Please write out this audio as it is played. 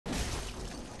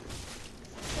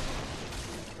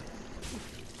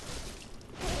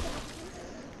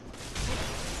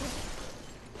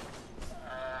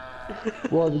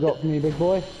What have you got for me, big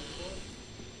boy?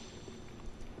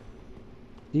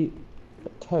 A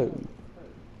toad.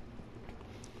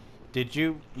 Did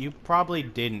you? You probably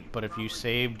didn't, but if you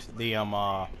saved the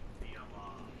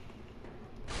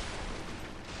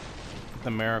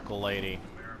Miracle Lady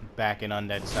back in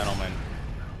Undead Settlement,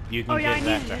 you can I give need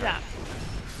that to to do her. that.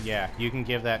 Yeah, you can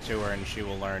give that to her and she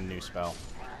will learn new spell.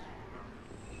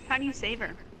 How do you save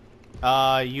her?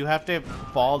 You have to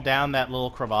fall down that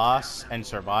little crevasse and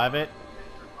survive it.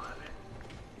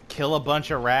 Kill a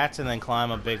bunch of rats and then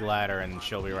climb a big ladder and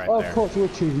she'll be right Oh, there. of course you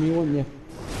would choose me, wouldn't you?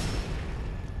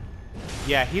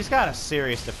 Yeah, he's got a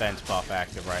serious defense buff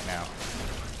active right now.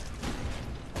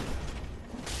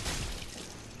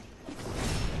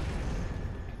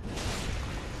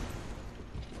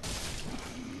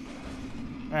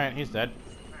 Alright, he's dead.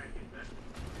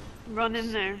 Run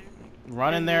in there.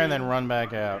 Run in there and then run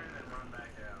back out.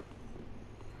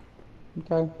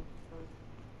 Okay.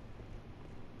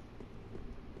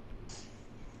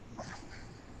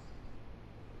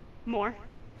 More.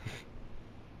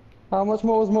 How much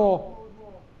more was more?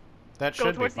 That Go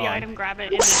should be towards the fine. item, grab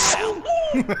it, and then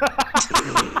run out.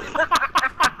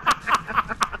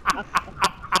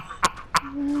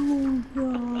 Oh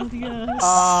god, yes.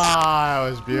 Ah, that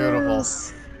was beautiful.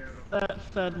 Yes. That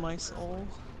fed my soul.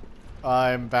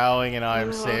 I'm bowing and I'm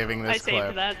Ooh, saving I this saved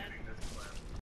clip. that.